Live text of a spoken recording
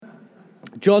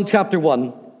John chapter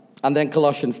 1 and then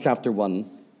Colossians chapter 1.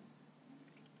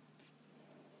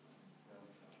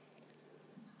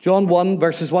 John 1,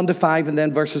 verses 1 to 5, and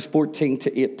then verses 14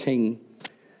 to 18.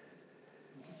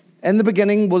 In the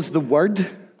beginning was the Word,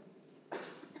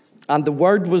 and the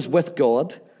Word was with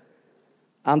God,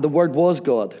 and the Word was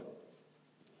God.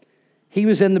 He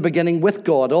was in the beginning with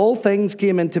God. All things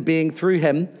came into being through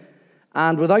him,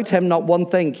 and without him not one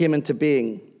thing came into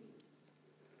being.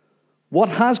 What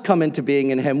has come into being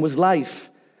in him was life,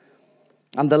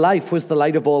 and the life was the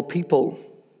light of all people.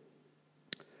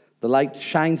 The light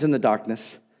shines in the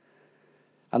darkness,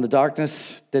 and the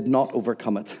darkness did not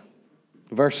overcome it.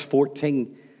 Verse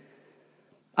 14.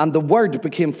 And the Word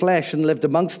became flesh and lived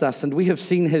amongst us, and we have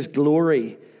seen his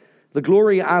glory, the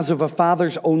glory as of a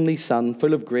Father's only Son,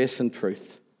 full of grace and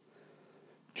truth.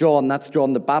 John, that's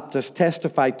John the Baptist,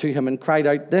 testified to him and cried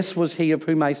out, "This was he of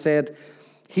whom I said,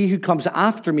 he who comes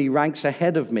after me ranks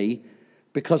ahead of me,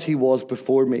 because he was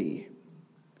before me."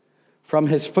 From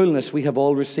his fullness we have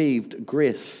all received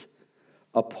grace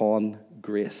upon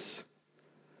grace.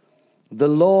 The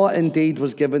law indeed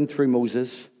was given through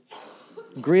Moses.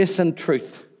 Grace and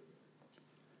truth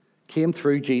came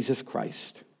through Jesus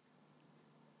Christ.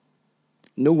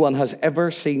 No one has ever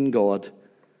seen God.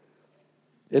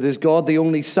 It is God, the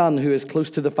only Son, who is close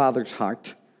to the Father's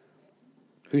heart,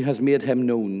 who has made him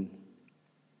known.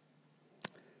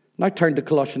 Now turn to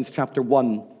Colossians chapter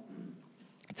 1.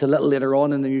 It's a little later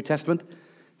on in the New Testament.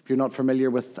 If you're not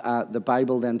familiar with the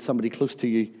Bible, then somebody close to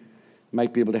you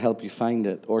might be able to help you find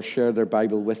it or share their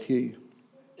Bible with you.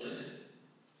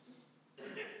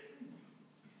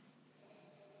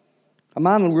 A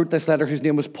man who wrote this letter, whose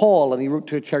name was Paul, and he wrote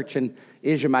to a church in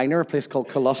Asia Minor, a place called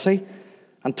Colossae.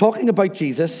 And talking about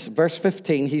Jesus, verse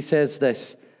 15, he says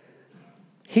this: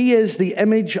 "He is the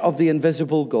image of the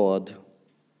invisible God,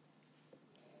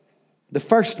 the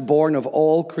firstborn of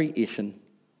all creation.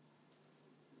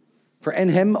 For in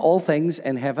him all things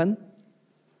in heaven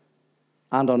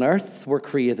and on earth were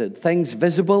created, things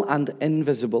visible and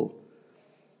invisible,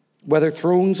 whether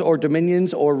thrones or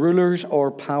dominions or rulers or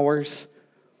powers.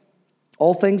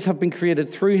 All things have been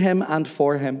created through him and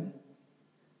for him.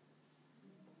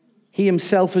 He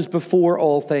himself is before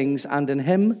all things, and in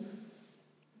him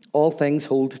all things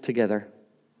hold together.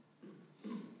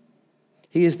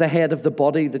 He is the head of the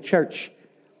body, the church.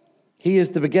 He is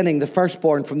the beginning, the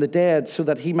firstborn from the dead, so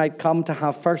that he might come to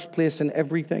have first place in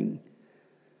everything.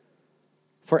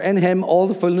 For in him all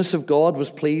the fullness of God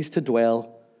was pleased to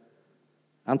dwell,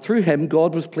 and through him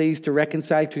God was pleased to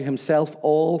reconcile to himself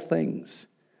all things,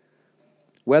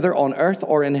 whether on earth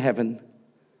or in heaven,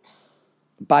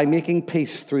 by making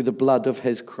peace through the blood of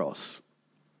his cross."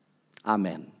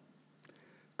 Amen.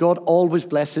 God always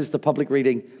blesses the public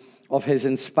reading of his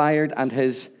inspired and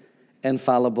his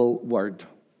infallible word.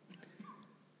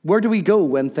 Where do we go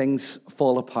when things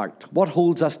fall apart? What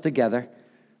holds us together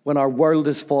when our world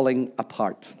is falling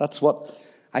apart? That's what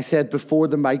I said before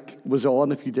the mic was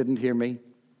on, if you didn't hear me.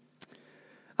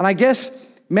 And I guess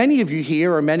many of you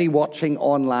here, or many watching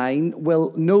online,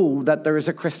 will know that there is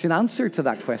a Christian answer to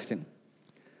that question,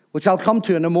 which I'll come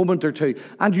to in a moment or two,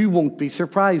 and you won't be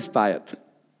surprised by it.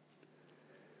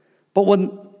 But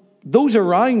when those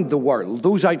around the world,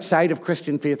 those outside of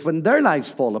Christian faith, when their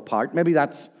lives fall apart, maybe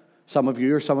that's some of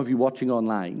you or some of you watching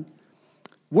online,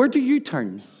 where do you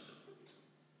turn?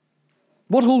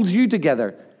 What holds you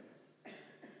together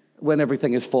when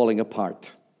everything is falling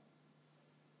apart?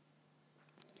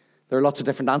 There are lots of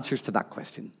different answers to that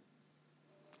question.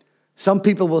 Some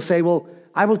people will say, well,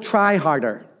 I will try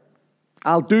harder.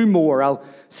 I'll do more. I'll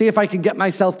see if I can get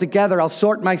myself together. I'll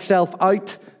sort myself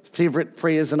out. Favorite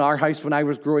phrase in our house when I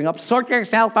was growing up: sort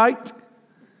yourself out.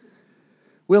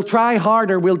 We'll try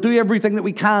harder. We'll do everything that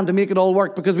we can to make it all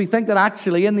work, because we think that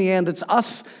actually, in the end, it's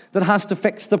us that has to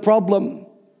fix the problem.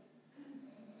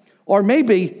 Or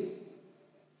maybe,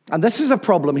 and this is a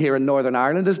problem here in Northern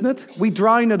Ireland, isn't it? We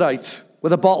drown it out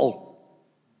with a bottle.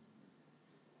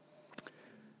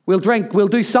 We'll drink, we'll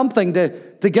do something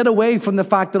to get away from the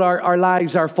fact that our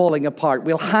lives are falling apart.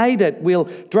 We'll hide it, we'll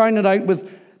drown it out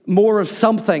with more of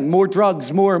something, more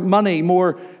drugs, more money,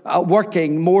 more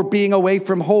working, more being away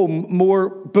from home, more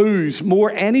booze,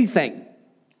 more anything.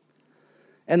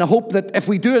 In the hope that if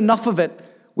we do enough of it,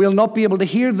 we'll not be able to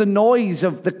hear the noise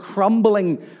of the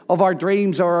crumbling of our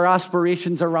dreams or our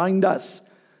aspirations around us.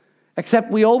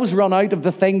 Except we always run out of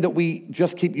the thing that we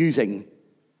just keep using.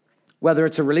 Whether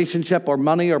it's a relationship or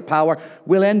money or power,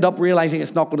 we'll end up realizing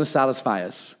it's not going to satisfy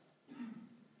us.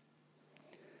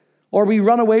 Or we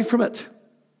run away from it.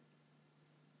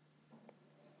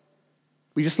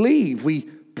 We just leave. We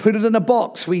put it in a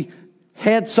box. We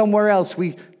head somewhere else.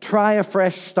 We try a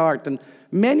fresh start. And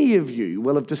many of you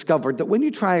will have discovered that when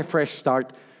you try a fresh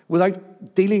start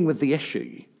without dealing with the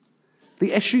issue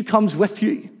comes with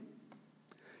you.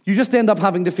 You just end up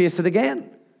having to face it again.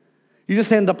 You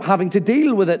just end up having to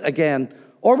deal with it again.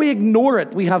 Or we ignore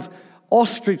it. We have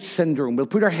ostrich syndrome. We'll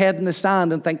put our head in the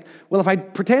sand and think, well, if I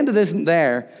pretend it isn't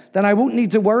there, then I won't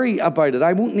need to worry about it.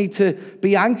 I won't need to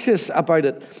be anxious about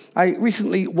it. I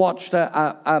recently watched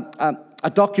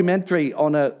a documentary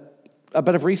on a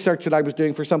bit of research that I was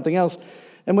doing for something else,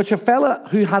 in which a fella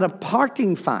who had a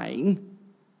parking fine,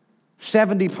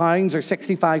 £70 or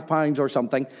 £65 or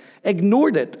something,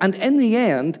 ignored it. And in the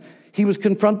end, he was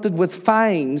confronted with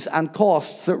fines and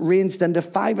costs that ranged into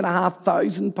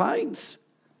 £5,500.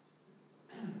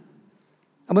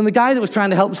 And when the guy that was trying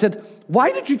to help said,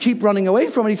 why did you keep running away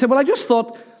from it? He said, well, I just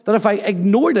thought that if I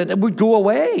ignored it, it would go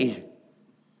away.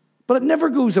 But it never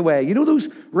goes away. You know those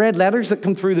red letters that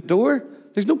come through the door?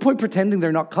 There's no point pretending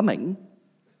they're not coming.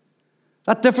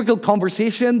 That difficult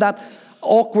conversation, that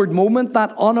awkward moment,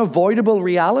 that unavoidable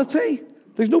reality,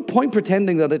 there's no point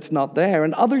pretending that it's not there,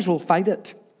 and others will fight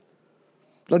it.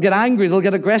 They'll get angry, they'll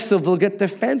get aggressive, they'll get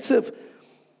defensive.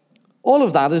 All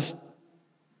of that is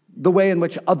the way in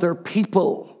which other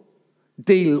people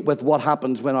deal with what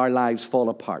happens when our lives fall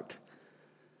apart.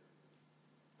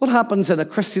 What happens in a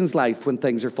Christian's life when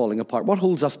things are falling apart? What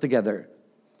holds us together?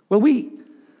 Well,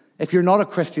 if you're not a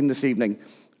Christian this evening,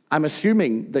 I'm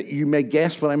assuming that you may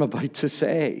guess what I'm about to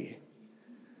say.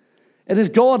 It is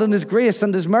God and His grace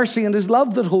and His mercy and His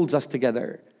love that holds us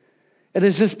together. It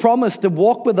is His promise to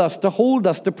walk with us, to hold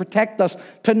us, to protect us,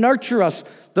 to nurture us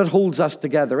that holds us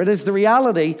together. It is the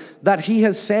reality that He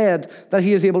has said that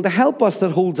He is able to help us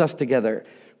that holds us together.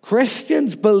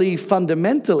 Christians believe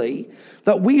fundamentally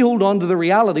that we hold on to the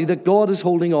reality that God is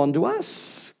holding on to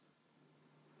us.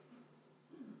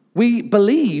 We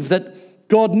believe that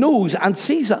God knows and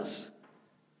sees us,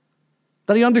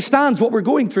 that He understands what we're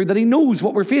going through, that He knows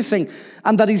what we're facing,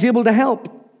 and that He's able to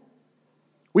help.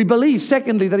 We believe,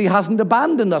 secondly, that He hasn't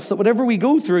abandoned us, that whatever we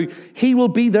go through, He will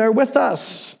be there with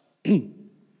us.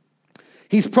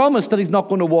 He's promised that He's not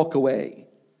going to walk away.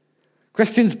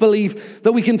 Christians believe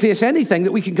that we can face anything,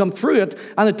 that we can come through it,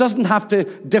 and it doesn't have to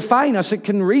define us, it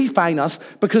can refine us,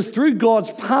 because through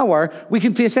God's power, we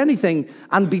can face anything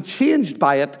and be changed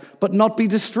by it, but not be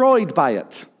destroyed by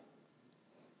it.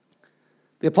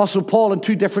 The Apostle Paul, in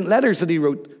 2 different letters that he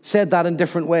wrote, said that in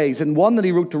different ways. In one that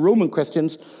he wrote to Roman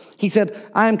Christians, he said,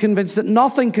 I am convinced that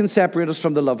nothing can separate us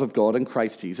from the love of God in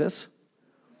Christ Jesus.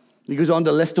 He goes on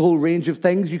to list a whole range of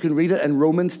things. You can read it in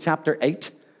Romans chapter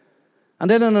 8. And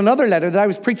then in another letter that I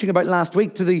was preaching about last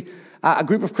week to a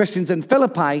group of Christians in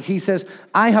Philippi, he says,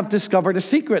 I have discovered a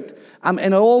secret.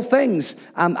 In all things,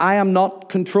 I am not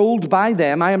controlled by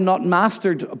them. I am not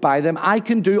mastered by them. I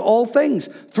can do all things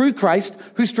through Christ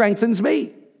who strengthens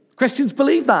me. Christians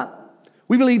believe that.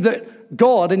 We believe that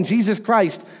God in Jesus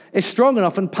Christ is strong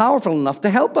enough and powerful enough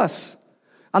to help us,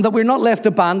 and that we're not left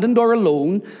abandoned or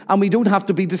alone, and we don't have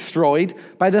to be destroyed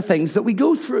by the things that we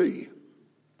go through.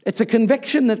 It's a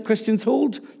conviction that Christians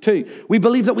hold to. We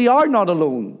believe that we are not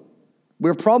alone.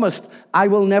 We're promised, I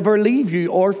will never leave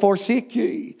you or forsake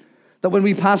you. That when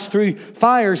we pass through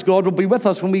fires, God will be with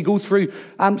us. When we go through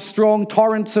strong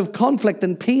torrents of conflict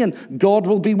and pain, God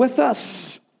will be with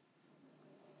us.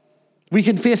 We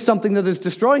can face something that is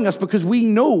destroying us because we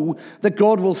know that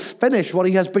God will finish what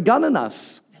He has begun in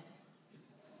us.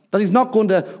 That He's not going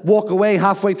to walk away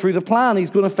halfway through the plan. He's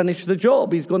going to finish the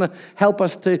job. He's going to help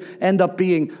us to end up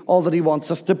being all that He wants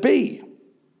us to be.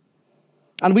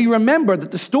 And we remember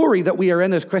that the story that we are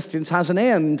in as Christians has an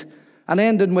end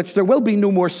in which there will be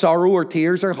no more sorrow or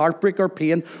tears or heartbreak or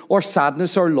pain or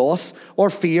sadness or loss or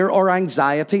fear or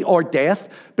anxiety or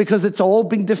death, because it's all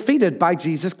been defeated by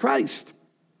Jesus Christ.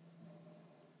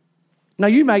 Now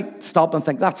you might stop and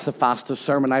think, that's the fastest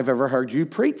sermon I've ever heard you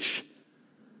preach.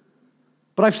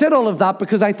 But I've said all of that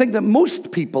because I think that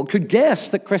most people could guess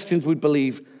that Christians would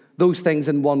believe those things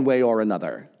in one way or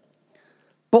another.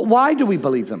 But why do we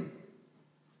believe them?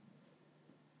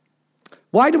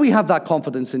 Why do we have that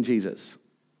confidence in Jesus?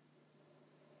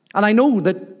 And I know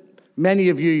that many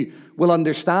of you will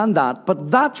understand that,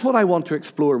 but that's what I want to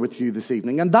explore with you this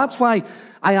evening. And that's why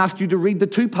I asked you to read the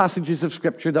 2 passages of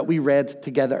Scripture that we read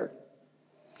together.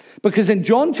 Because in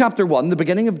John chapter 1, the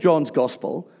beginning of John's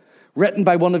Gospel, written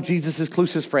by one of Jesus'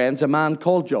 closest friends, a man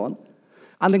called John,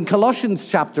 and in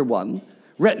Colossians chapter 1,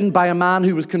 written by a man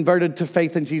who was converted to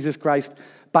faith in Jesus Christ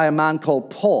by a man called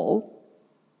Paul,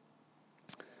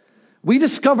 we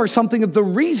discover something of the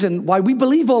reason why we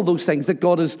believe all those things that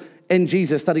God is in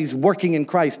Jesus, that he's working in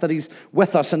Christ, that he's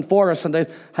with us and for us, and that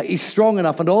he's strong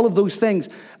enough, and all of those things.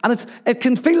 And it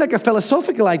can feel like a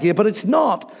philosophical idea, but it's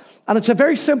not. And it's a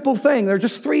very simple thing. There are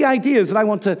just 3 ideas that I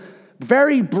want to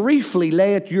very briefly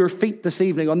lay at your feet this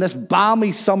evening on this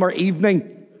balmy summer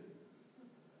evening.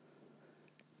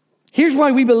 Here's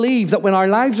why we believe that when our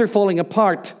lives are falling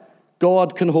apart,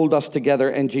 God can hold us together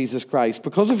in Jesus Christ.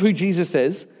 Because of who Jesus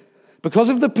is, because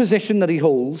of the position that he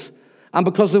holds, and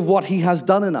because of what he has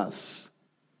done in us.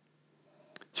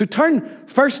 So turn,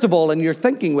 first of all, in your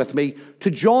thinking with me, to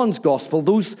John's Gospel,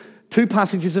 those 2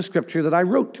 passages of Scripture that I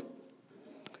wrote.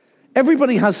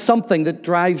 Everybody has something that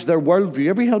drives their worldview.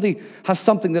 Everybody has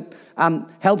something that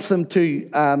helps them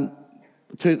to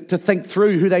think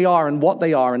through who they are and what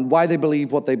they are and why they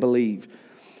believe what they believe.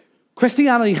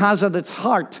 Christianity has at its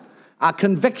heart a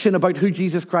conviction about who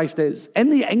Jesus Christ is.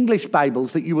 In the English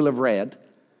Bibles that you will have read,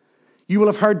 you will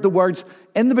have heard the words,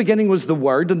 in the beginning was the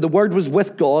Word, and the Word was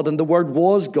with God, and the Word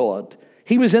was God.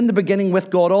 He was in the beginning with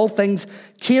God. All things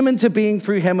came into being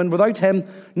through him, and without him,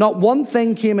 not one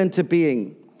thing came into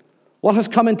being. What has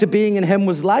come into being in him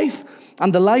was life,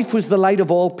 and the life was the light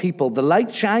of all people. The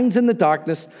light shines in the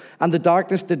darkness, and the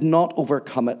darkness did not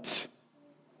overcome it.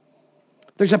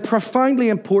 There's a profoundly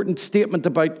important statement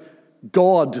about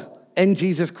God in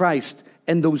Jesus Christ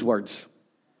in those words.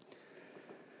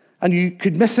 And you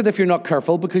could miss it if you're not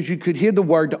careful, because you could hear the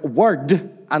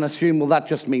word and assume, well, that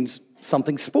just means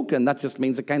something spoken. That just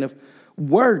means a kind of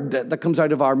word that comes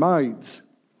out of our mouths.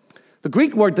 The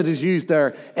Greek word that is used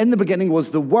there, in the beginning was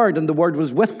the Word, and the Word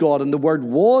was with God, and the Word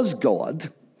was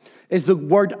God, is the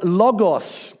word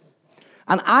logos.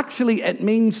 And actually it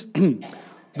means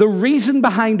the reason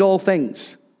behind all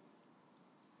things.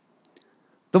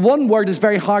 The one word is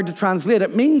very hard to translate.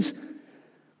 It means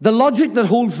the logic that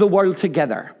holds the world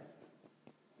together.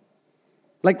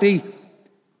 Like the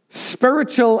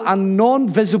spiritual and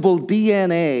non-visible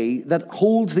DNA that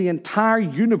holds the entire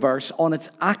universe on its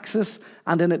axis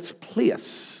and in its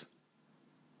place.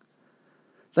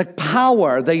 The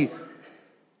power, the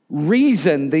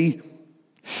reason, the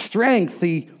strength,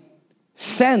 the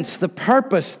sense, the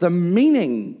purpose, the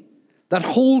meaning that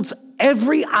holds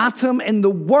every atom in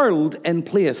the world in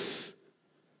place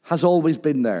has always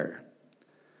been there.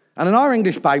 And in our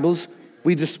English Bibles,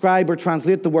 we describe or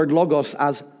translate the word logos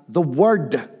as the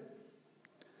Word.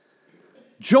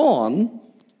 John,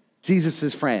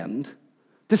 Jesus' friend,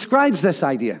 describes this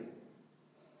idea.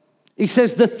 He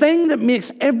says, the thing that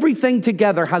makes everything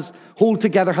hold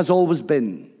together has always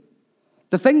been.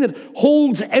 The thing that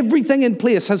holds everything in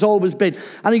place has always been.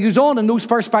 And he goes on in those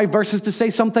first 5 verses to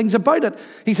say some things about it.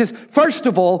 He says, first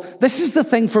of all, this is the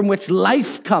thing from which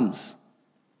life comes.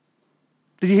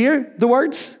 Did you hear the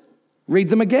words? Read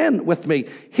them again with me.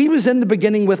 He was in the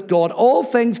beginning with God. All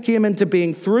things came into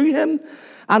being through him,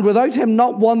 and without him,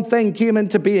 not one thing came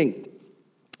into being.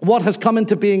 What has come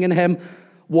into being in him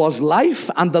was life,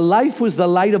 and the life was the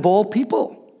light of all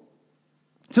people.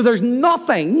 So there's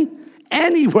nothing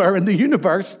anywhere in the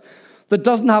universe that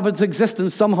doesn't have its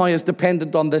existence somehow as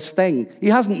dependent on this thing. He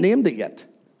hasn't named it yet.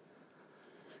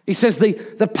 He says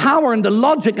the power and the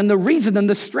logic and the reason and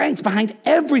the strength behind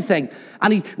everything.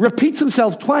 And he repeats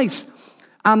himself twice.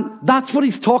 And that's what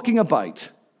he's talking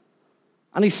about.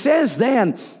 And he says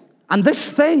then, and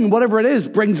this thing, whatever it is,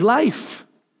 brings life,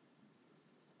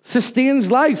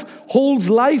 sustains life, holds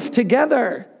life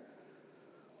together.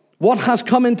 What has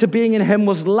come into being in him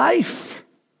was life.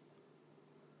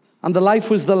 And the life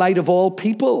was the light of all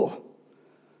people.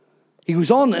 He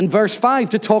goes on in verse 5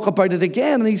 to talk about it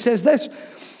again. And he says this.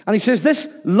 And he says this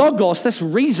logos, this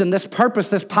reason, this purpose,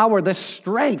 this power, this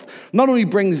strength, not only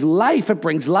brings life, it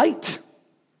brings light.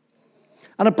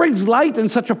 And it brings light in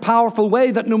such a powerful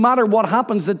way that no matter what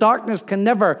happens, the darkness can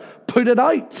never put it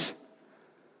out.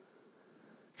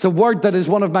 It's a word that is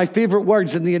one of my favorite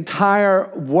words in the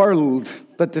entire world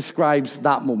that describes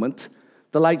that moment.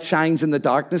 The light shines in the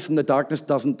darkness, and the darkness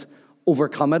doesn't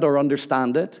overcome it or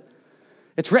understand it.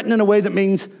 It's written in a way that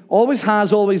means always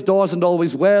has, always does, and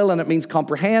always will, and it means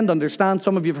comprehend, understand.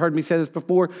 Some of you have heard me say this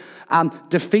before.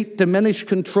 Defeat, diminish,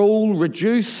 control,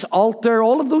 reduce, alter,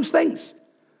 all of those things.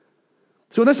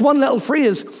 So this one little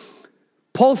phrase,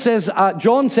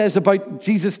 John says about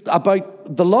Jesus,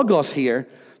 about the Logos here,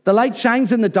 the light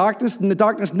shines in the darkness, and the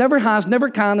darkness never has, never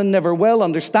can, and never will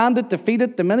understand it, defeat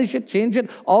it, diminish it, change it,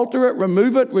 alter it,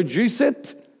 remove it, reduce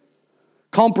it,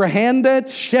 comprehend it,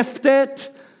 shift it.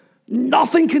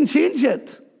 Nothing can change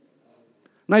it.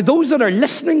 Now, those that are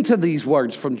listening to these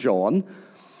words from John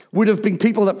would have been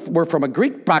people that were from a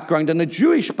Greek background and a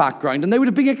Jewish background, and they would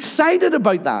have been excited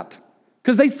about that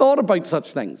because they thought about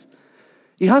such things.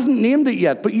 He hasn't named it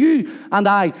yet, but you and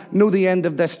I know the end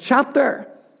of this chapter.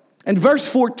 In verse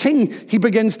 14, he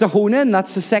begins to hone in.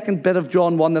 That's the second bit of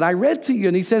John 1 that I read to you.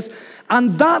 And he says,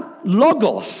 and that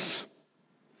logos,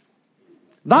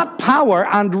 that power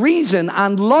and reason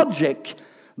and logic,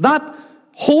 that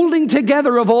holding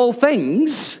together of all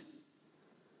things,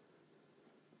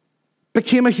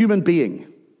 became a human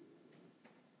being.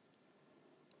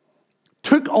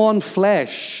 Took on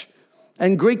flesh.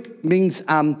 In Greek means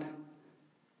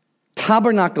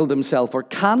tabernacled himself or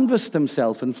canvassed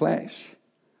himself in flesh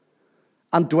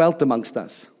and dwelt amongst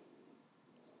us.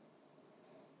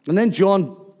 And then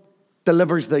John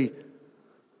delivers the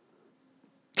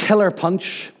killer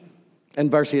punch in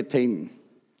verse 18.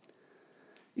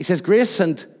 He says, grace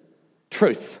and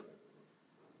truth.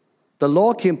 The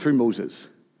law came through Moses.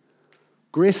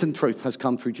 Grace and truth has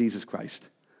come through Jesus Christ.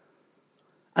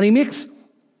 And he makes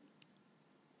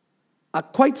a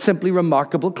quite simply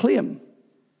remarkable claim.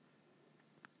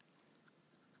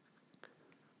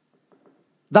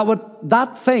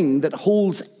 That thing that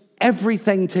holds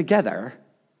everything together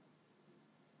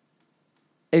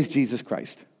is Jesus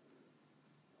Christ.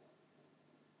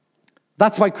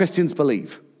 That's why Christians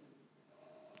believe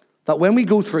that when we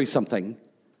go through something,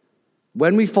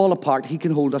 when we fall apart, he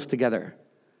can hold us together.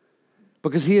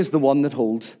 Because he is the one that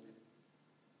holds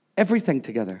everything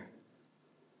together.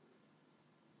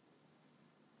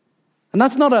 And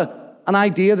that's not an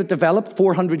idea that developed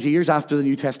 400 years after the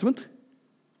New Testament.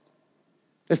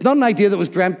 It's not an idea that was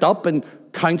dreamt up in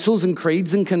councils and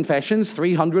creeds and confessions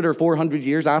 300 or 400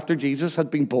 years after Jesus had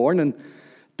been born and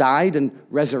died and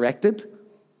resurrected.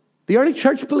 The early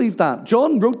church believed that.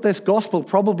 John wrote this gospel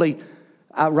probably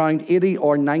around 80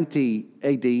 or 90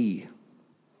 AD.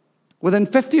 Within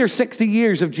 50 or 60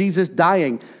 years of Jesus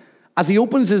dying, as he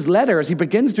opens his letter, as he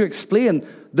begins to explain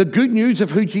the good news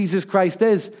of who Jesus Christ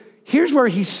is, here's where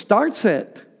he starts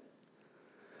it.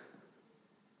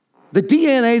 The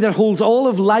DNA that holds all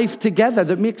of life together,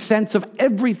 that makes sense of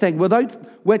everything, without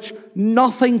which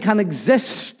nothing can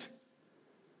exist,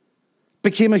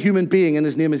 became a human being, and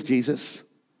his name is Jesus.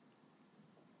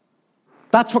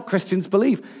 That's what Christians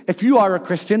believe. If you are a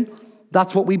Christian,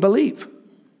 that's what we believe.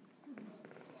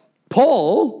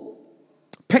 Paul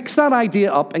picks that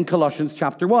idea up in Colossians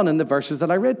chapter 1 in the verses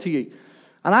that I read to you.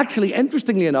 And actually,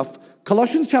 interestingly enough,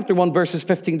 Colossians chapter 1 verses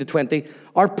 15 to 20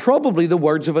 are probably the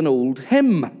words of an old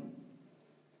hymn.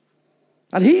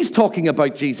 And he's talking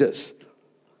about Jesus.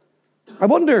 I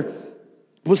wonder,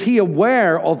 was he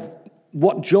aware of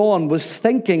what John was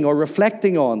thinking or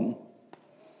reflecting on?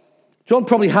 John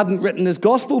probably hadn't written his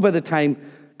gospel by the time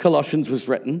Colossians was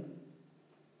written.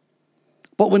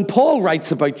 But when Paul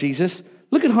writes about Jesus,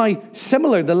 look at how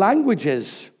similar the language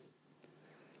is.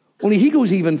 Only he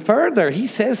goes even further. He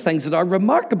says things that are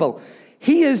remarkable.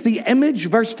 He is the image,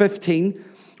 verse 15,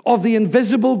 of the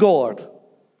invisible God.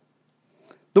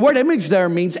 The word image there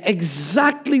means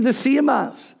exactly the same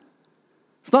as.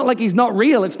 It's not like he's not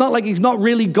real. It's not like he's not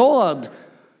really God.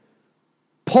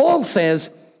 Paul says,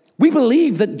 we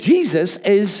believe that Jesus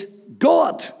is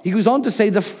God. He goes on to say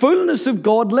the fullness of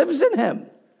God lives in him.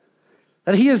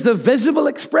 That he is the visible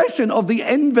expression of the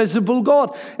invisible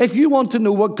God. If you want to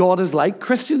know what God is like,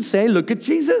 Christians say, look at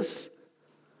Jesus.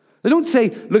 They don't say,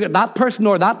 look at that person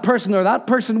or that person or that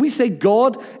person. We say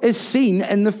God is seen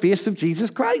in the face of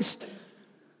Jesus Christ.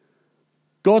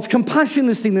 God's compassion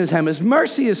is seen in him. His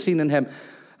mercy is seen in him.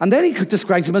 And then he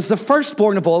describes him as the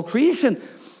firstborn of all creation.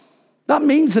 That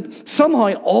means that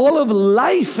somehow all of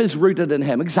life is rooted in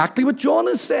him. Exactly what John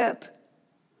has said.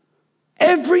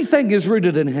 Everything is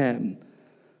rooted in him.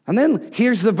 And then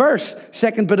here's the verse,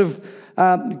 second bit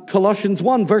of Colossians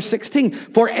 1, verse 16.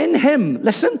 For in him,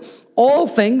 listen, all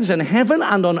things in heaven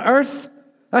and on earth,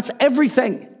 that's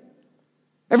everything.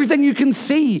 Everything you can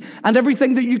see and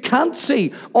everything that you can't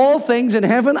see. All things in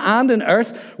heaven and in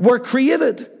earth were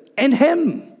created in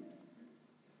him.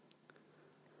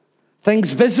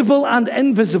 Things visible and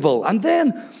invisible. And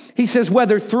then he says,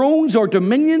 whether thrones or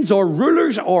dominions or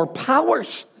rulers or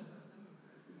powers.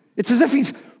 It's as if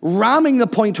he's ramming the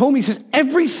point home. He says,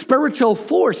 every spiritual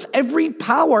force, every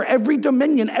power, every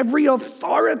dominion, every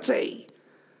authority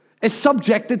is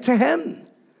subjected to him.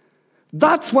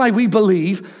 That's why we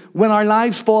believe when our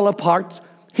lives fall apart,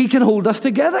 he can hold us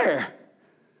together.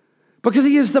 Because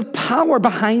he is the power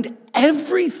behind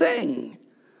everything.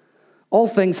 All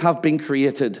things have been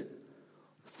created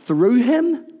through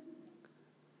him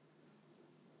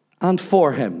and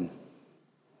for him.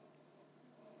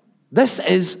 This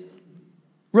is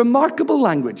remarkable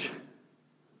language.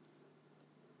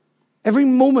 Every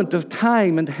moment of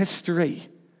time and history,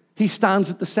 he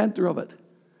stands at the center of it.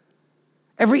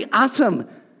 Every atom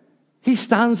He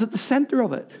stands at the center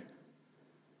of it.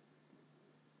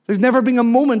 There's never been a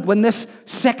moment when this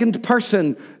second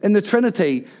person in the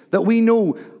Trinity that we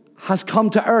know has come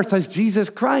to earth as Jesus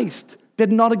Christ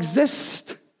did not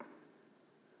exist.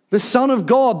 The Son of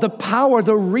God, the power,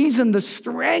 the reason, the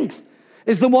strength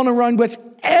is the one around which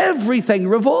everything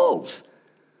revolves.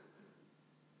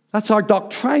 That's our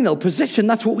doctrinal position.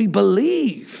 That's what we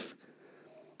believe.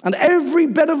 And every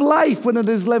bit of life, when it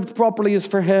is lived properly, is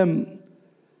for him.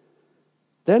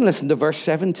 Then listen to verse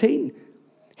 17.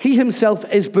 He himself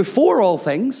is before all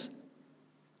things.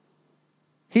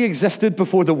 He existed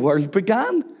before the world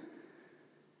began.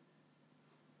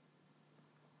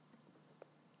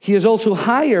 He is also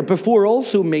higher. Before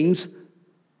also means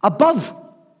above.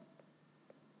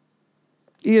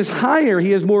 He is higher.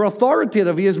 He is more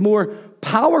authoritative. He is more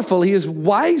powerful. He is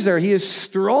wiser. He is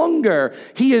stronger.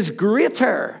 He is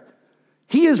greater.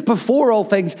 He is before all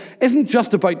things. Isn't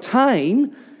just about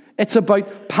time. It's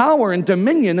about power and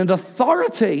dominion and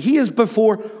authority. He is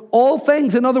before all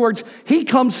things. In other words, he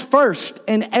comes first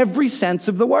in every sense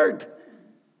of the word.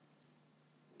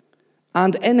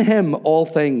 And in him all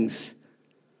things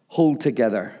hold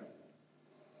together.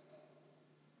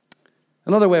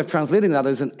 Another way of translating that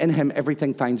is, in him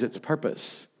everything finds its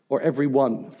purpose, or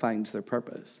everyone finds their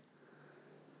purpose.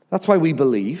 That's why we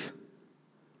believe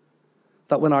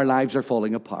that when our lives are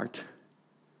falling apart,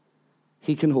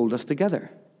 he can hold us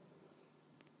together.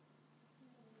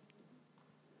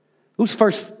 Those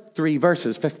first three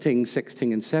verses, 15,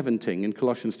 16, and 17 in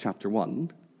Colossians chapter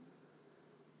 1,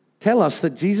 tell us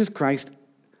that Jesus Christ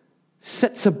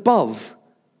sits above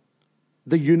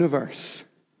the universe,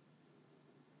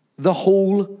 the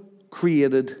whole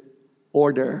created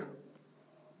order,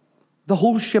 the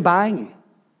whole shebang.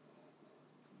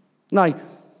 Now,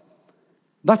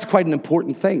 that's quite an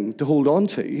important thing to hold on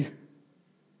to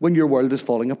when your world is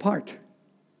falling apart.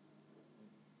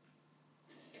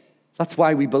 That's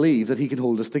why we believe that he can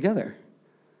hold us together.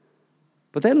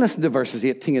 But then listen to verses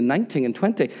 18 and 19 and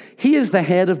 20. He is the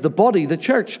head of the body, the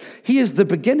church. He is the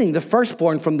beginning, the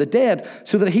firstborn from the dead,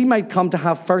 so that he might come to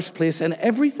have first place in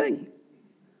everything.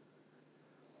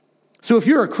 So if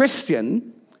you're a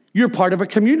Christian, you're part of a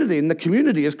community, and the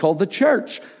community is called the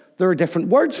church. There are different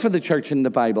words for the church in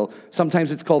the Bible.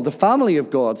 Sometimes it's called the family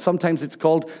of God. Sometimes it's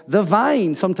called the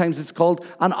vine. Sometimes it's called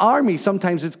an army.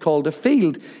 Sometimes it's called a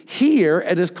field. Here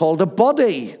it is called a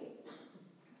body.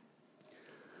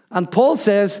 And Paul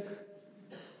says,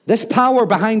 this power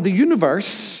behind the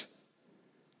universe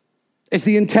is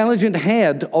the intelligent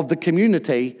head of the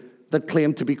community that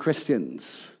claim to be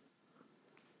Christians.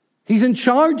 He's in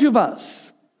charge of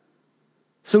us.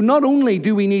 So not only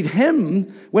do we need him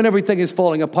when everything is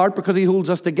falling apart because he holds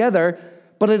us together,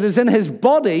 but it is in his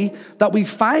body that we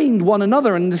find one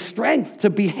another and the strength to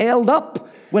be held up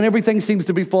when everything seems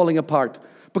to be falling apart.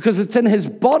 Because it's in his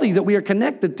body that we are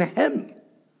connected to him.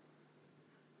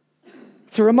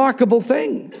 It's a remarkable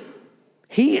thing.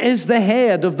 He is the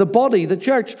head of the body, the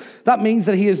church. That means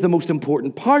that he is the most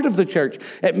important part of the church.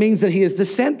 It means that he is the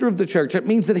center of the church. It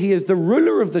means that he is the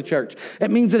ruler of the church. It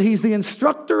means that he's the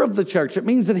instructor of the church. It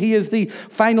means that he is the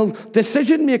final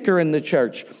decision maker in the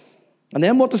church. And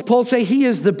then what does Paul say? He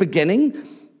is the beginning.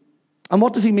 And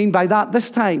what does he mean by that this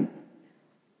time?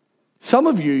 Some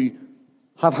of you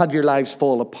have had your lives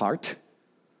fall apart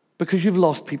because you've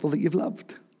lost people that you've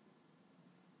loved.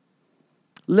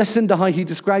 Listen to how he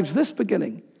describes this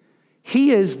beginning.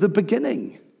 He is the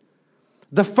beginning,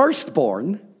 the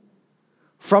firstborn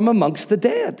from amongst the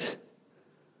dead.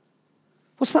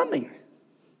 What's that mean?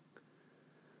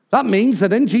 That means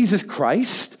that in Jesus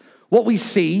Christ, what we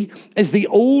see is the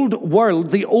old world,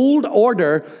 the old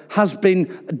order has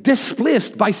been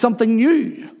displaced by something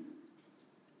new.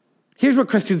 Here's what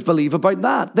Christians believe about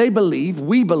that. They believe,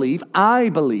 we believe, I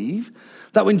believe,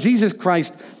 that when Jesus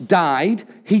Christ died,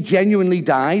 he genuinely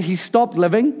died. He stopped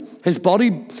living. His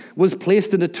body was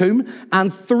placed in a tomb.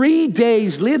 And 3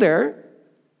 days later,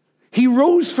 he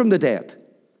rose from the dead.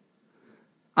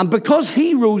 And because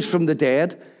he rose from the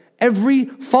dead, every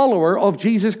follower of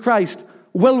Jesus Christ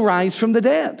will rise from the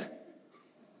dead.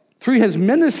 Through his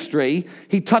ministry,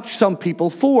 he touched some people,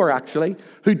 4 actually,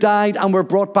 who died and were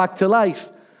brought back to life.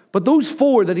 But those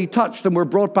 4 that he touched and were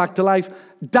brought back to life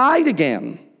died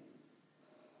again.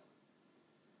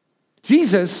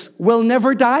 Jesus will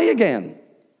never die again.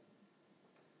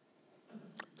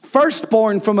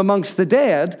 Firstborn from amongst the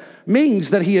dead means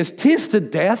that he has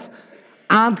tasted death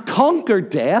and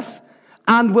conquered death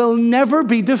and will never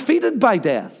be defeated by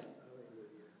death.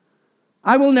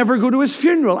 I will never go to his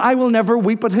funeral. I will never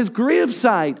weep at his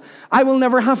graveside. I will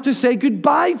never have to say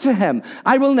goodbye to him.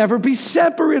 I will never be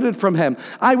separated from him.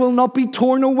 I will not be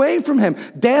torn away from him.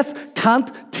 Death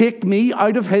can't take me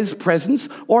out of his presence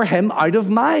or him out of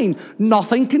mine.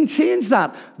 Nothing can change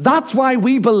that. That's why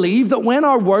we believe that when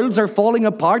our worlds are falling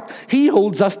apart, he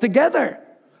holds us together.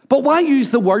 But why use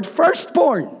the word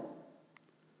firstborn?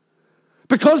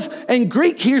 Because in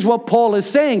Greek, here's what Paul is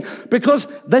saying. Because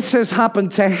this has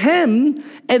happened to him,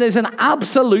 it is an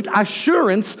absolute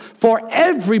assurance for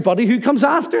everybody who comes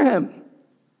after him.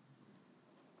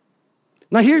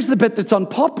 Now, here's the bit that's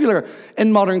unpopular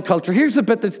in modern culture. Here's the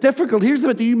bit that's difficult. Here's the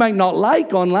bit that you might not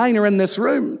like online or in this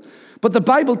room. But the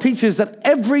Bible teaches that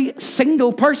every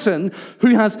single person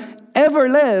who has ever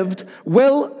lived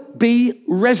will be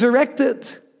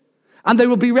resurrected. And they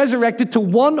will be resurrected to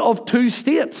one of two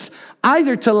states,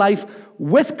 either to life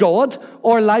with God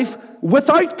or life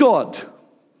without God.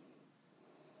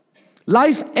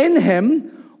 Life in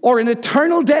him or an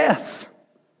eternal death.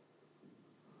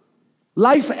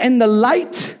 Life in the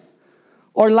light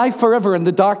or life forever in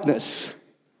the darkness.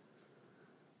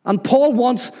 And Paul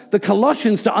wants the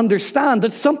Colossians to understand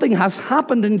that something has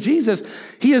happened in Jesus.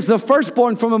 He is the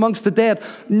firstborn from amongst the dead,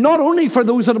 not only for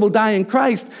those that will die in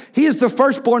Christ. He is the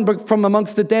firstborn from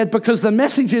amongst the dead because the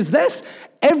message is this: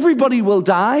 everybody will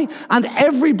die and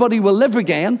everybody will live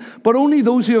again, but only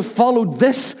those who have followed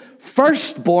this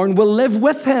firstborn will live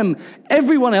with him.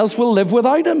 Everyone else will live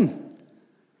without him.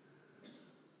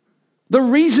 The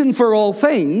reason for all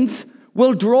things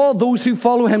will draw those who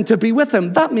follow him to be with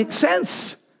him. That makes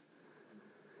sense.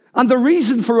 And the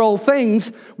reason for all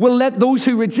things will let those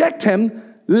who reject him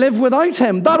live without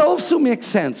him. That also makes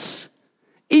sense.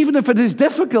 Even if it is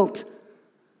difficult,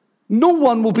 no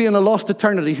one will be in a lost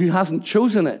eternity who hasn't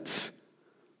chosen it.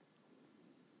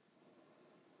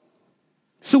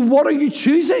 So what are you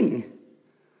choosing?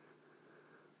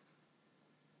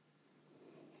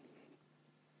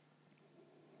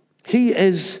 He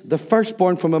is the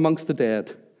firstborn from amongst the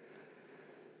dead,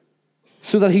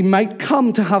 so that he might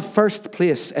come to have first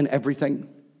place in everything.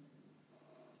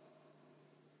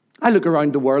 I look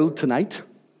around the world tonight.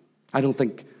 I don't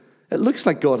think it looks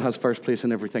like God has first place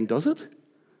in everything, does it?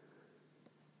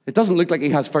 It doesn't look like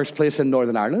he has first place in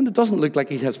Northern Ireland. It doesn't look like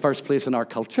he has first place in our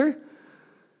culture.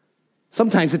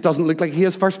 Sometimes it doesn't look like he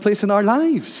has first place in our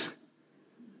lives.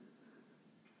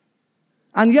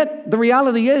 And yet the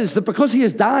reality is that because he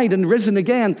has died and risen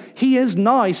again, he is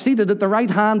now seated at the right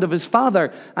hand of his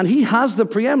Father, and he has the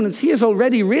preeminence. He is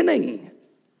already reigning.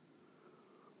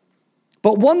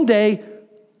 But one day,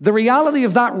 the reality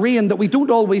of that reign that we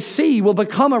don't always see will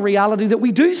become a reality that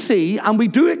we do see and we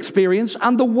do experience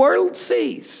and the world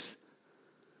sees.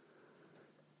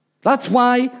 That's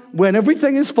why when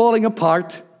everything is falling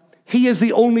apart, he is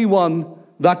the only one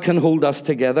that can hold us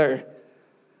together.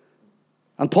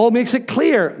 And Paul makes it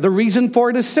clear. The reason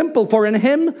for it is simple. For in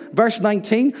him, verse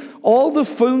 19, all the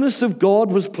fullness of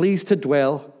God was pleased to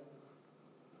dwell.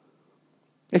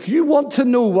 If you want to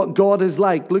know what God is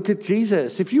like, look at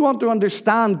Jesus. If you want to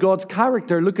understand God's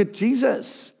character, look at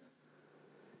Jesus.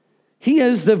 He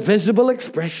is the visible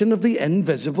expression of the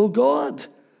invisible God.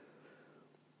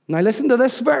 Now listen to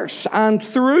this verse. And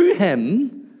through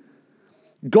him,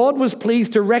 God was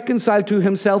pleased to reconcile to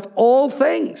himself all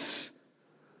things,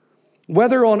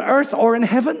 whether on earth or in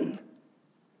heaven.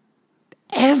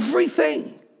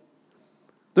 Everything.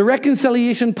 The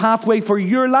reconciliation pathway for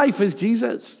your life is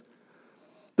Jesus.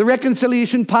 The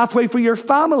reconciliation pathway for your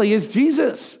family is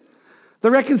Jesus.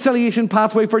 The reconciliation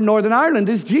pathway for Northern Ireland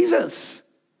is Jesus.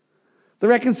 The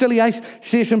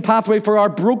reconciliation pathway for our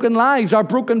broken lives, our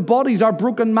broken bodies, our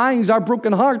broken minds, our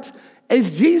broken hearts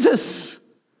is Jesus.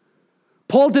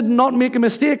 Paul did not make a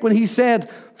mistake when he said,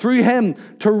 through him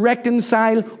to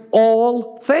reconcile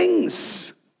all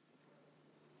things.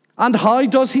 And how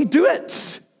does he do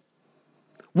it?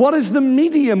 What is the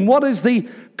medium? What is the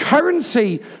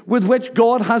currency with which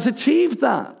God has achieved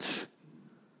that?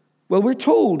 Well, we're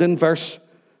told in verse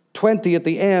 20 at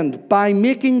the end, by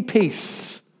making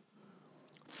peace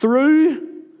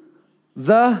through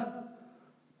the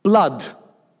blood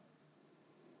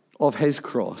of his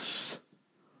cross.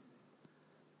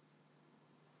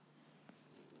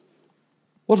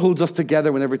 What holds us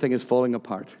together when everything is falling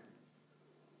apart?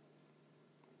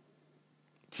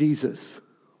 Jesus.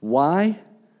 Why?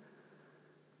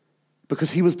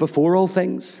 Because he was before all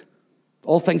things.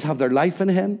 All things have their life in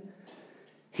him.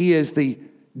 He is the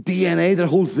DNA that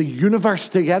holds the universe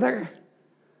together.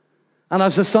 And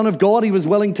as the Son of God, he was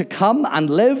willing to come and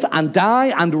live and die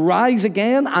and rise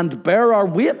again and bear our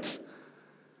weight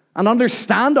and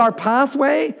understand our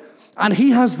pathway. And he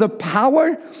has the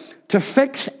power to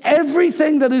fix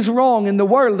everything that is wrong in the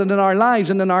world and in our lives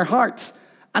and in our hearts.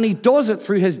 And he does it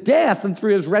through his death and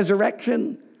through his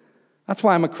resurrection. That's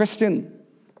why I'm a Christian.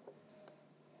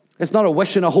 It's not a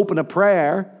wish and a hope and a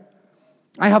prayer.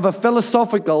 I have a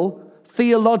philosophical,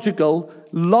 theological,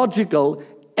 logical,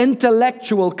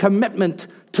 intellectual commitment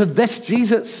to this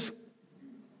Jesus.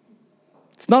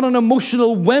 It's not an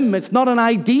emotional whim. It's not an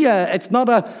idea. It's not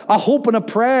a hope and a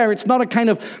prayer. It's not a kind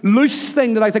of loose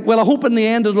thing that I think, well, I hope in the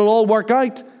end it'll all work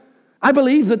out. I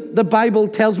believe that the Bible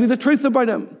tells me the truth about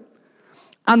him.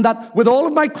 And that with all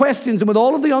of my questions and with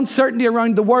all of the uncertainty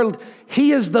around the world,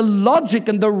 he is the logic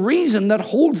and the reason that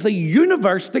holds the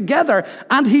universe together.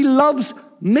 And he loves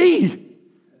me.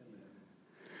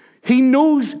 He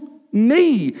knows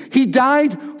me. He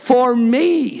died for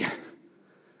me.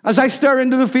 As I stare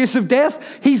into the face of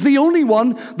death, he's the only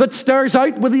one that stares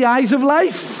out with the eyes of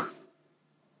life.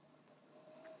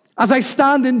 As I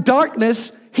stand in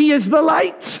darkness, he is the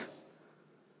light.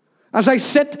 As I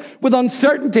sit with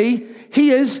uncertainty, he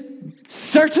is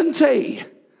certainty.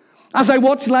 As I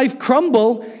watch life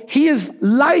crumble, he is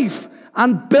life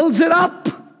and builds it up.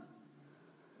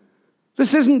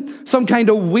 This isn't some kind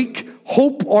of weak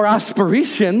hope or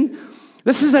aspiration.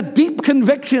 This is a deep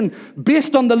conviction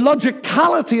based on the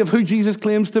logicality of who Jesus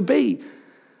claims to be.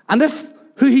 And if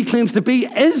who he claims to be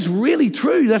is really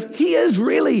true, that he is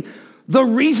really the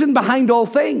reason behind all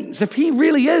things, if he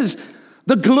really is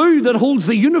the glue that holds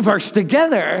the universe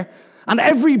together, and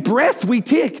every breath we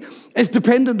take is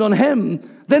dependent on him,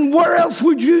 then where else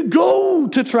would you go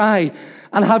to try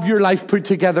and have your life put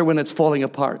together when it's falling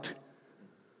apart?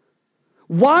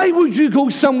 Why would you go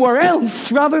somewhere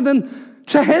else rather than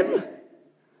to him?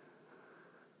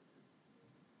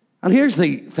 And here's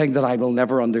the thing that I will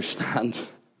never understand. I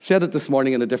said it this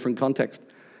morning in a different context.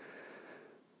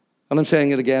 And I'm saying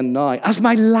it again now. As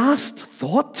my last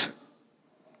thought,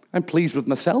 I'm pleased with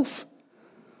myself.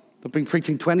 I've been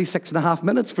preaching 26 and a half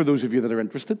minutes for those of you that are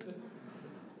interested.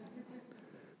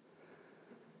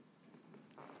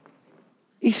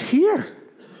 He's here.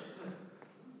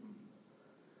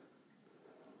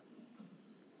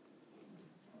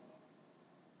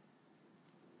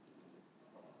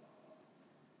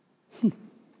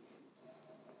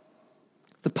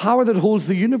 The power that holds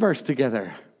the universe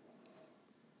together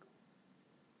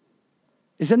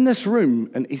is in this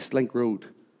room in Eastlink Road.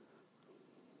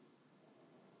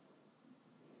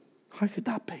 How could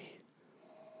that be?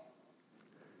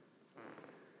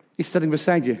 He's sitting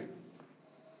beside you.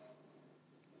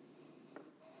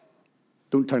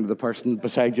 Don't turn to the person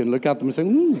beside you and look at them and say,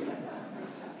 ooh.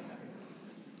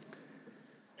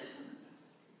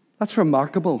 That's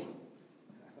remarkable.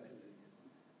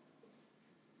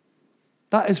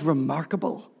 That is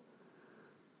remarkable.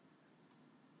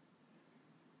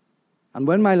 And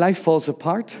when my life falls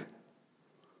apart,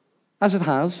 as it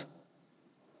has,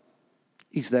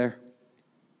 he's there.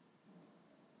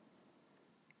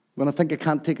 When I think I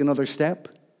can't take another step,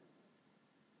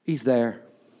 he's there.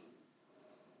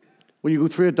 When you go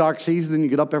through a dark season and you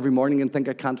get up every morning and think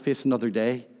I can't face another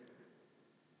day,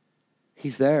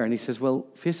 he's there and he says, well,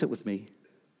 face it with me.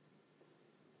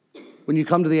 When you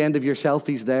come to the end of yourself,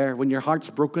 he's there. When your heart's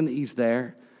broken, he's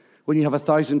there. When you have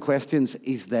 1,000 questions,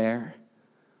 he's there.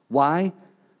 Why?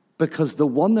 Because the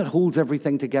one that holds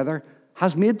everything together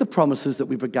has made the promises that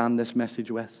we began this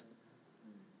message with.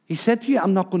 He said to you,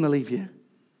 I'm not going to leave you.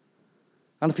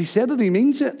 And if he said it, he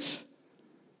means it.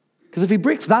 Because if he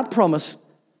breaks that promise,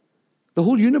 the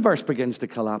whole universe begins to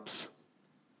collapse.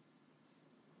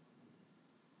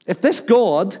 If this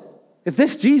God, if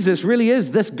this Jesus really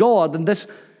is this God and this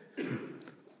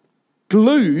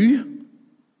glue,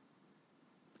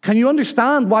 can you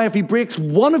understand why if he breaks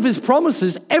one of his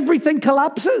promises, everything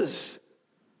collapses?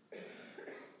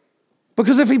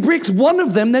 Because if he breaks one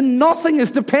of them, then nothing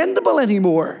is dependable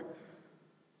anymore.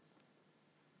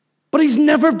 But he's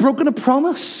never broken a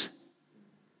promise.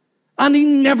 And he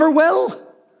never will.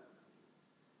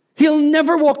 He'll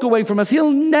never walk away from us.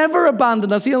 He'll never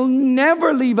abandon us. He'll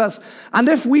never leave us. And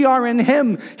if we are in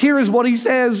him, here is what he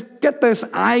says. Get this,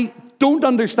 I don't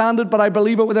understand it, but I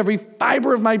believe it with every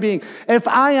fiber of my being. If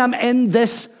I am in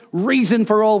this reason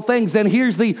for all things, then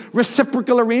here's the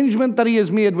reciprocal arrangement that he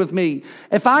has made with me.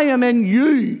 If I am in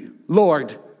you,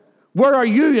 Lord, where are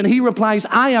you? And he replies,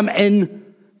 I am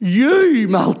in you,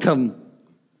 Malcolm.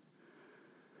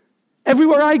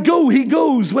 Everywhere I go, he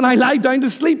goes. When I lie down to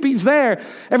sleep, he's there.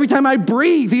 Every time I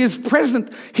breathe, he is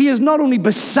present. He is not only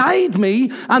beside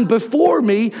me and before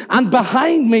me and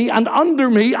behind me and under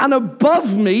me and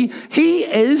above me, he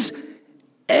is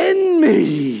in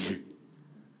me.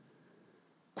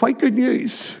 Quite good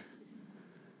news.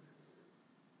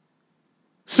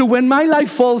 So when my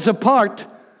life falls apart,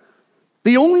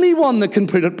 the only one that can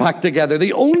put it back together,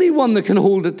 the only one that can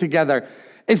hold it together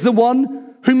is the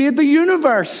one who made the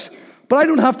universe. But I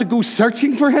don't have to go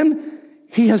searching for him.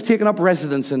 He has taken up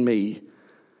residence in me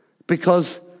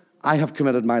because I have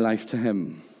committed my life to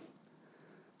him.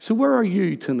 So where are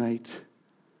you tonight?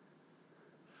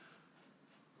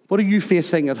 What are you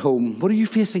facing at home? What are you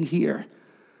facing here?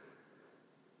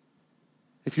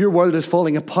 If your world is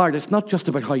falling apart, it's not just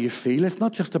about how you feel. It's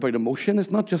not just about emotion.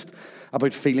 It's not just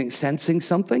about sensing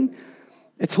something.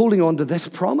 It's holding on to this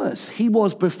promise. He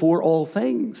was before all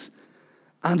things.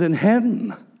 And in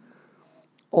him,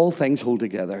 all things hold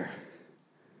together,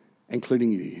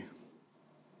 including you,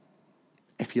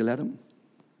 if you let him.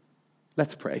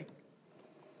 Let's pray.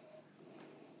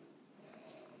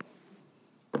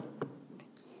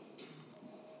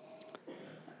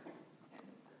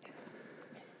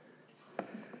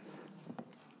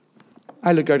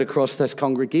 I look out across this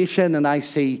congregation and I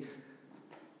see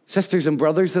sisters and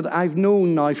brothers that I've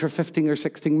known now for 15 or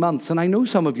 16 months. And I know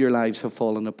some of your lives have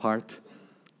fallen apart.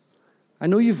 I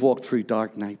know you've walked through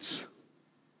dark nights.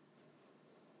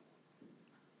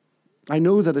 I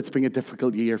know that it's been a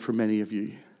difficult year for many of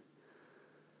you.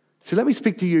 So let me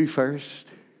speak to you first.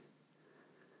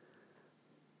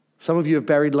 Some of you have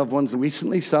buried loved ones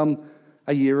recently, some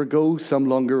a year ago, some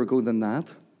longer ago than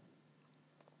that.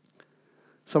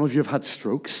 Some of you have had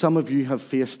strokes. Some of you have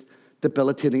faced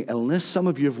debilitating illness. Some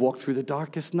of you have walked through the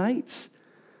darkest nights.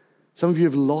 Some of you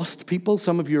have lost people.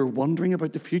 Some of you are wondering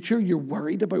about the future. You're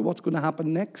worried about what's going to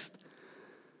happen next.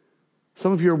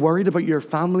 Some of you are worried about your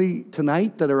family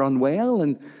tonight that are unwell,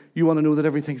 and you want to know that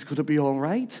everything's going to be all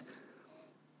right.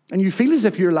 And you feel as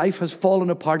if your life has fallen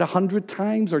apart 100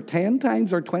 times or 10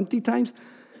 times or 20 times.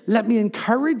 Let me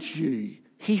encourage you.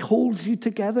 He holds you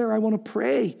together. I want to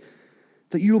pray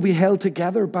that you will be held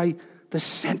together by the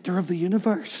center of the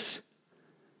universe.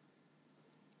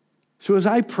 So as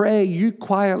I pray, you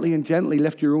quietly and gently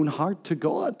lift your own heart to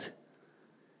God.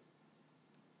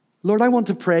 Lord, I want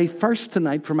to pray first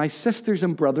tonight for my sisters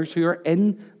and brothers who are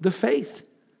in the faith,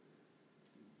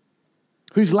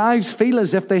 whose lives feel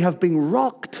as if they have been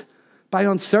rocked by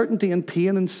uncertainty and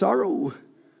pain and sorrow.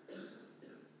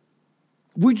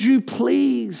 Would you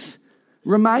please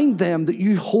remind them that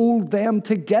you hold them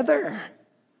together?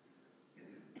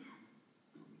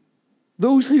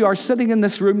 Those who are sitting in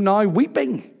this room now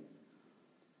weeping.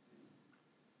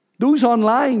 Those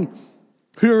online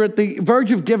who are at the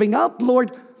verge of giving up,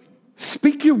 Lord,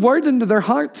 speak your word into their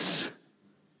hearts.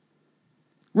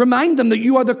 Remind them that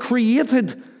you are the creator,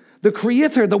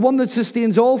 the one that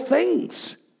sustains all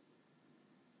things.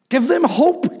 Give them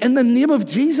hope in the name of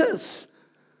Jesus.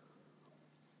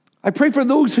 I pray for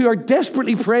those who are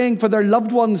desperately praying for their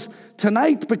loved ones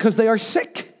tonight because they are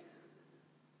sick,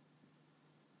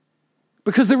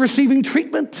 because they're receiving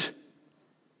treatment,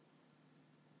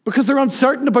 because they're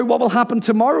uncertain about what will happen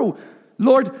tomorrow.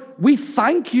 Lord, we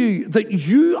thank you that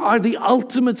you are the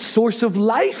ultimate source of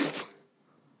life,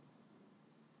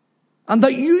 and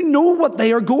that you know what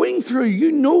they are going through.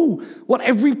 You know what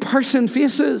every person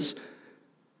faces.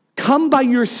 Come by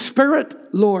your Spirit,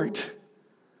 Lord,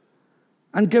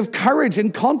 and give courage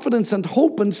and confidence and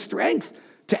hope and strength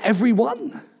to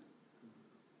everyone.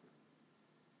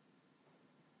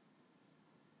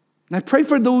 And I pray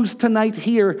for those tonight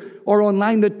here or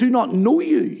online that do not know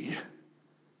you.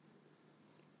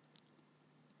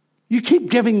 You keep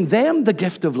giving them the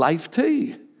gift of life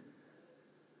too.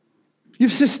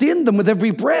 You've sustained them with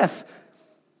every breath.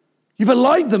 You've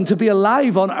allowed them to be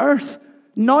alive on earth.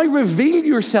 Now reveal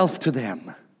yourself to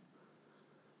them.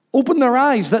 Open their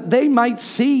eyes that they might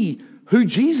see who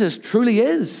Jesus truly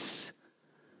is,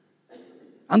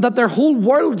 and that their whole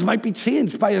world might be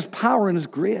changed by his power and his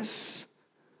grace.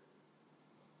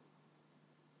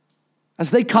 As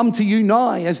they come to you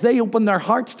now, as they open their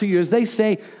hearts to you, as they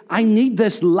say, I need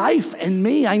this life in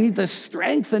me, I need this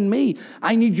strength in me,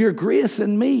 I need your grace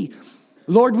in me.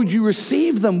 Lord, would you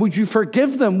receive them? Would you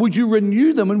forgive them? Would you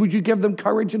renew them? And would you give them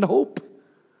courage and hope?